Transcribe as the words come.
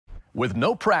With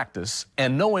no practice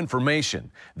and no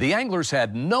information, the anglers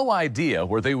had no idea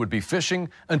where they would be fishing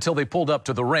until they pulled up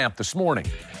to the ramp this morning.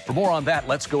 For more on that,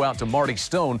 let's go out to Marty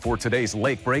Stone for today's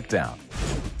Lake Breakdown.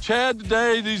 Chad,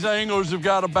 today these anglers have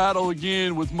got to battle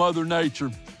again with Mother Nature.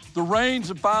 The rains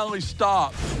have finally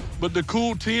stopped, but the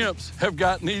cool temps have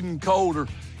gotten even colder.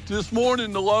 This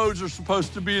morning, the lows are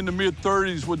supposed to be in the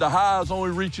mid-30s with the highs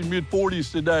only reaching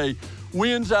mid-40s today.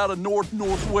 Winds out of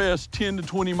north-northwest 10 to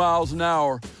 20 miles an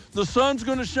hour. The sun's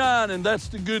going to shine, and that's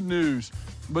the good news.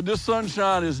 But this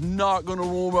sunshine is not going to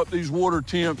warm up these water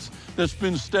temps that's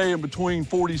been staying between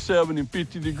 47 and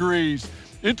 50 degrees.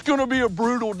 It's going to be a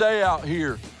brutal day out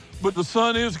here, but the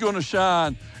sun is going to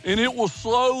shine, and it will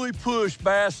slowly push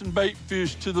bass and bait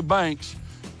fish to the banks.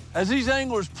 As these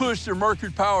anglers push their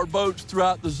Mercury-powered boats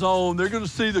throughout the zone, they're going to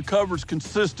see the coverage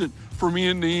consistent from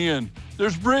end to end.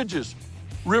 There's bridges,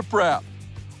 riprap,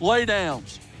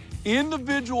 laydowns,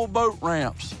 individual boat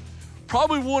ramps.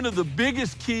 Probably one of the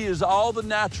biggest key is all the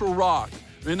natural rock.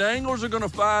 And anglers are going to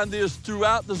find this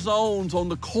throughout the zones on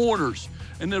the corners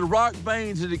and the rock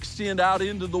veins that extend out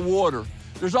into the water.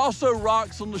 There's also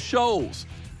rocks on the shoals.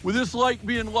 With this lake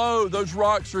being low, those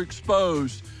rocks are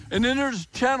exposed. And then there's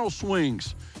channel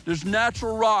swings. There's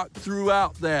natural rock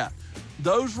throughout that.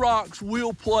 Those rocks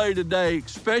will play today,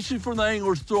 especially for the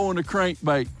anglers throwing a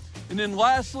crankbait. And then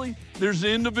lastly, there's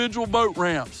the individual boat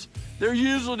ramps. They're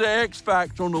usually the X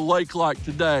factor on a lake like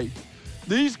today.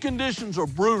 These conditions are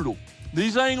brutal.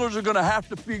 These anglers are going to have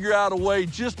to figure out a way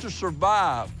just to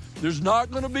survive. There's not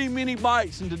going to be many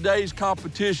bites in today's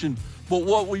competition, but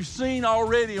what we've seen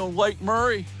already on Lake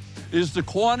Murray is the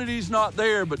quantity's not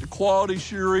there, but the quality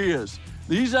sure is.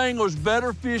 These anglers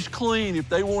better fish clean if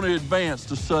they want to advance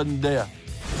to sudden death.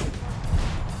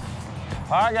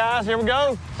 All right, guys, here we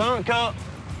go. Summit Cup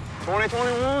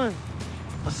 2021.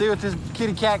 Let's see what this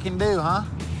kitty cat can do, huh?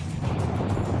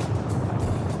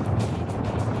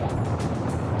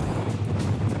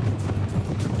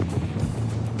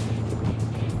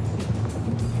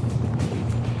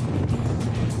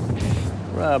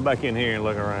 Right back in here and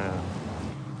look around.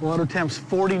 Water temp's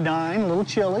 49, a little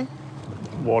chilly.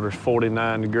 Water's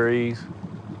 49 degrees.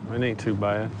 It ain't too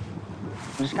bad.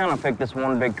 Just kind of picked this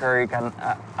one big creek I'm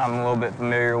a little bit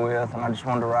familiar with, and I just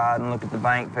wanted to ride and look at the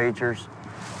bank features.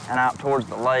 And out towards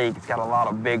the lake, it's got a lot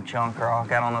of big chunk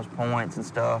rock out on those points and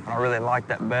stuff, and I really like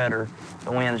that better.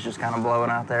 The wind's just kind of blowing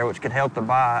out there, which could help the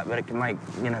bite, but it can make,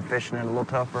 fishing it a little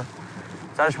tougher.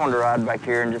 So I just wanted to ride back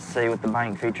here and just see what the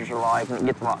bank features are like, and it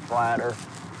gets a lot flatter.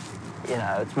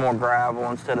 It's more gravel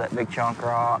instead of that big chunk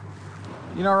rock.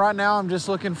 Right now I'm just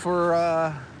looking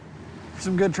for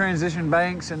some good transition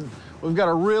banks, and we've got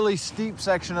a really steep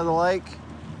section of the lake,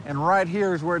 and right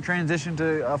here is where it transitioned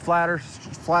to a flatter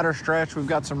stretch. We've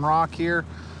got some rock here.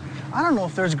 I don't know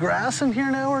if there's grass in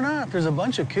here now or not. There's a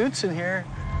bunch of coots in here.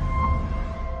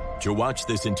 To watch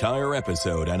this entire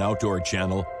episode on Outdoor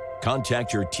Channel,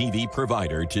 contact your TV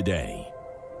provider today.